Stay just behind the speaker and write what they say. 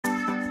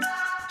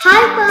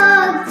Hi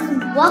folks,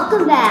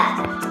 welcome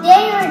back.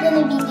 Today we're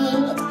going to be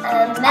doing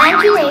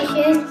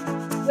imagination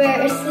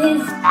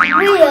versus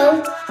real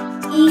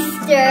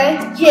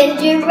Easter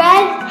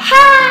gingerbread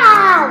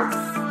house.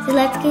 So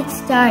let's get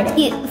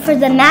started. For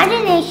the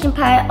imagination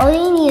part, all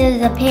you need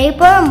is a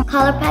paper,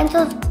 color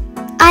pencils.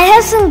 I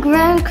have some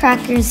graham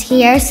crackers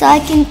here so I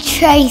can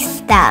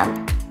trace them.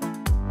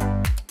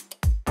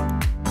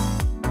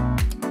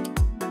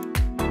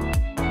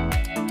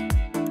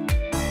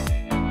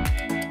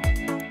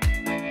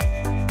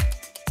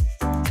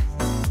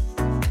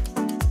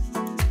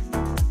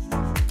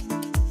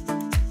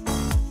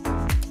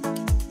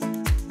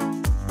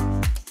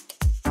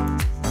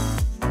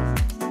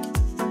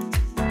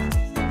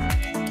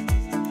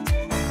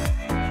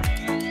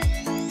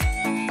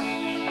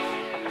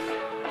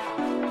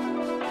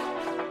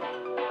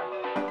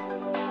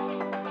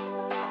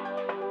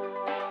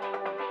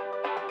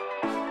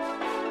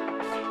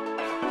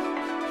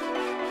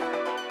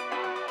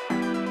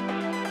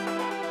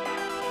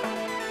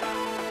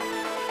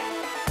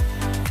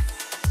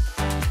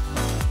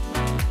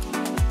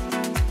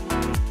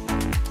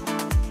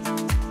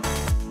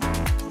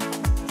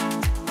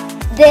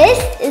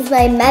 This is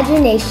my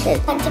imagination.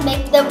 And to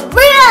make the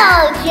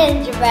real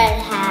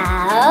gingerbread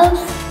house.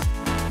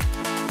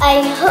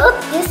 I hope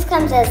this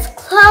comes as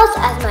close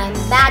as my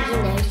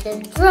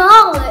imagination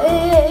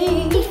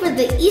drawing. For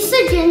the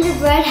Easter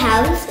gingerbread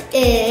house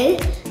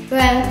is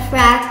graham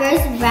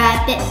crackers,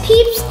 rabbit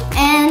peeps,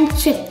 and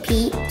chick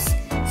peeps.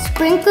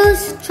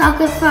 Sprinkles,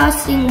 chocolate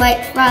frosting,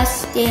 white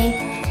frosting,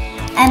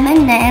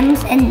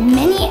 M&Ms, and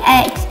mini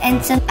eggs,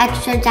 and some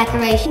extra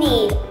decoration.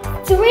 Need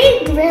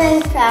 3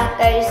 graham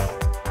crackers,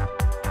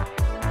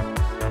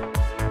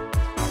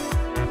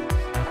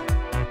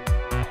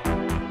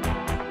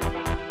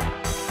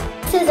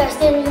 this is our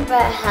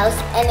gingerbread house,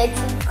 and it's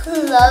a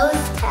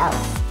closed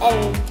house.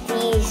 And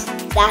these,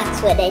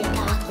 that's what I'm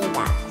talking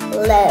about,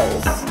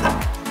 closed.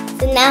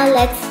 So now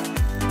let's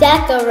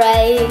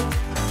decorate.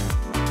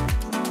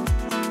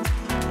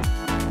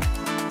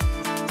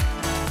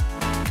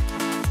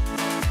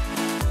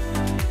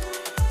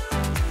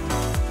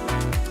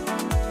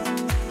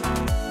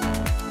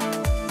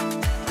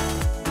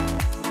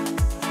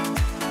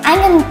 I'm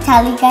going to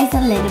tell you guys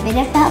a little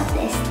bit about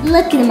this.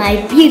 Look at my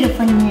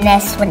beautiful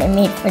nest what I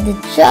made for the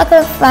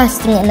chocolate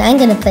frosting, and I'm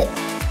going to put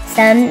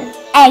some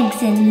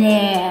eggs in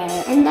there.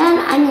 And then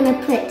I'm going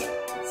to put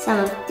some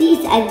of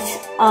these eggs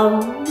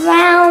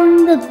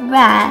around the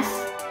grass.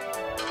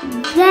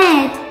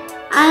 Then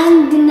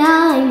I'm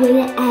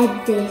going to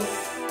add this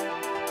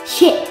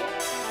chick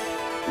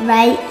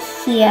right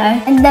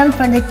here. And then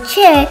for the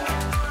chick,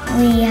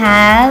 we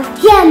have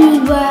gummy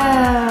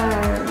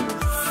worms.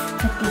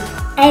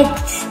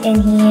 Eggs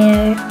in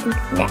here.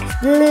 Next,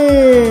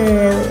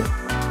 blue,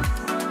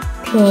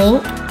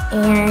 pink,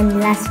 and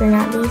last but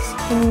not least,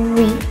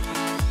 green.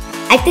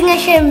 I think I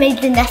should have made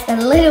the nest a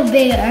little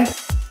bigger.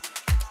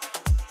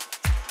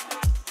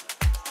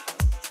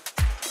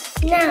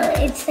 Now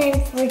it's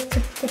time for to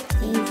put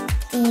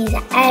these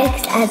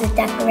eggs as a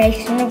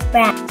decoration of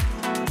bread.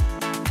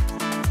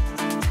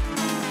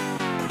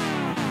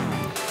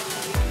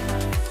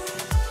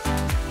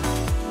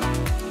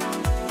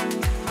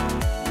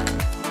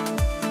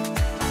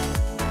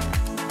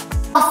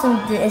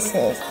 Awesome this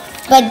is.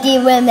 But do you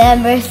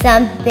remember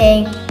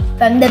something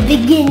from the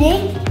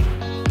beginning?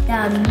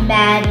 The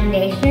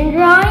imagination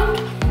drawing?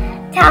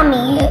 Tell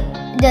me,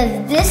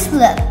 does this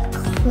look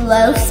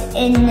close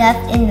enough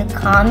in the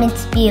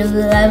comments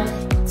below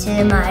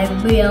to my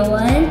real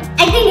one?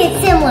 I think it's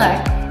similar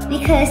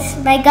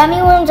because my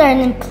gummy worms are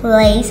in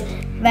place.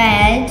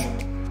 Red,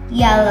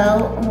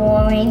 yellow,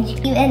 orange,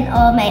 and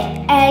all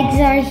my eggs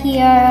are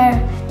here.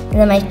 And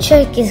then my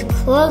chick is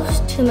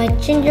close to my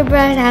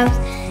gingerbread house.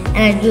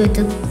 And I do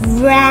the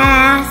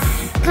grass.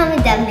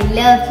 Comment down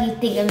below if you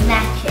think it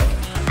matches.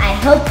 I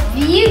hope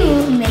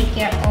you make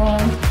your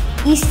own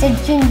Easter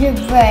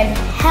gingerbread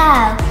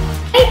house.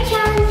 I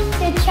challenge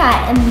to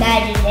try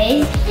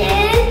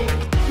imagination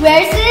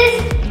versus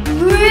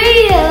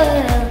real.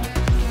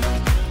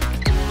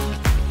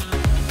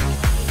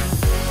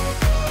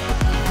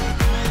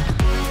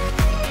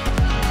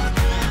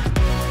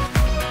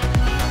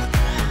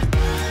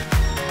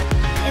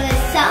 It was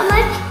so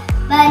much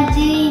fun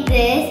doing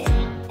this.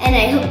 And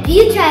I hope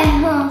you try it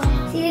home.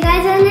 See you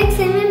guys on the next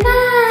time, and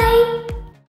bye!